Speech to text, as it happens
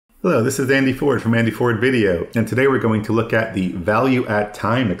Hello, this is Andy Ford from Andy Ford Video, and today we're going to look at the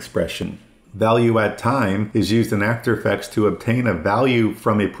value-at-time expression. Value-at-time is used in After Effects to obtain a value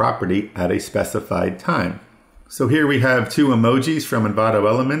from a property at a specified time. So here we have two emojis from Envato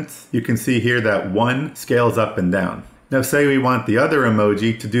Elements. You can see here that one scales up and down. Now say we want the other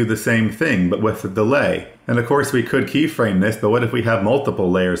emoji to do the same thing, but with a delay. And of course we could keyframe this, but what if we have multiple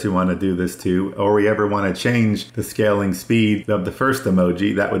layers we want to do this to, or we ever want to change the scaling speed of the first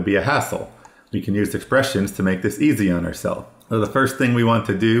emoji? That would be a hassle. We can use expressions to make this easy on ourselves. So the first thing we want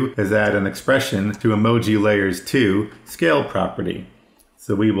to do is add an expression to emoji layers 2 scale property.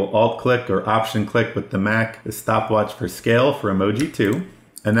 So we will alt-click or option-click with the Mac the stopwatch for scale for emoji 2.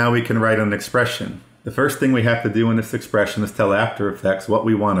 And now we can write an expression. The first thing we have to do in this expression is tell After Effects what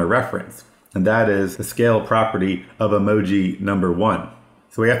we want to reference. And that is the scale property of emoji number 1.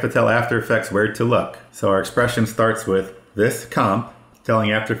 So we have to tell After Effects where to look. So our expression starts with this comp,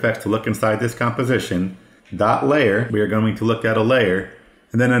 telling After Effects to look inside this composition, dot layer, we are going to look at a layer,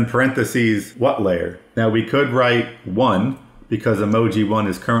 and then in parentheses, what layer? Now we could write 1, because emoji 1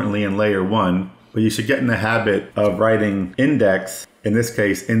 is currently in layer 1, but you should get in the habit of writing index, in this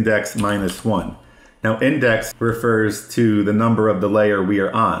case index -1. Now index refers to the number of the layer we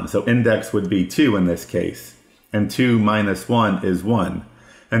are on, so index would be 2 in this case, and 2 minus 1 is 1.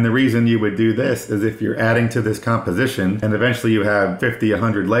 And the reason you would do this is if you're adding to this composition, and eventually you have 50,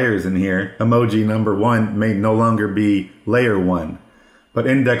 100 layers in here, emoji number 1 may no longer be layer 1. But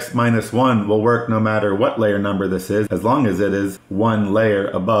index -1 will work no matter what layer number this is, as long as it is 1 layer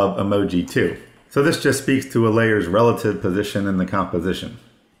above emoji 2. So this just speaks to a layer's relative position in the composition.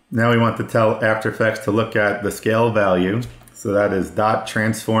 Now we want to tell After Effects to look at the scale value. So that is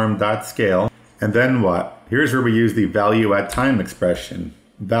 .transform.scale. And then what? Here's where we use the value-at-time expression.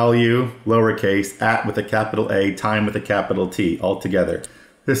 Value, lowercase, at with a capital A, time with a capital T, all together.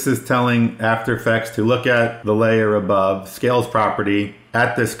 This is telling After Effects to look at the layer above, scales property,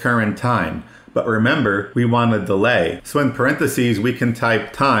 at this current time. But remember, we want a delay. So in parentheses, we can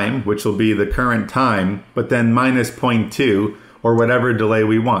type time, which will be the current time, but then minus 0.2, or whatever delay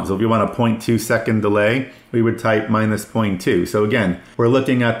we want. So if you want a 0.2 second delay, we would type minus 0.2. So again, we're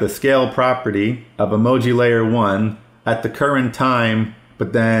looking at the scale property of emoji layer 1 at the current time,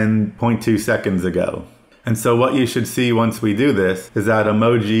 but then 0.2 seconds ago. And so what you should see once we do this is that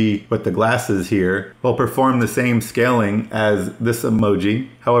emoji with the glasses here will perform the same scaling as this emoji,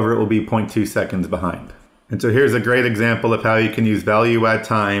 however it will be 0.2 seconds behind. And so here's a great example of how you can use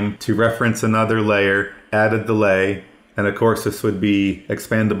value-at-time to reference another layer, add a delay, and of course this would be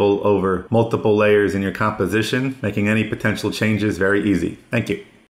expandable over multiple layers in your composition, making any potential changes very easy. Thank you.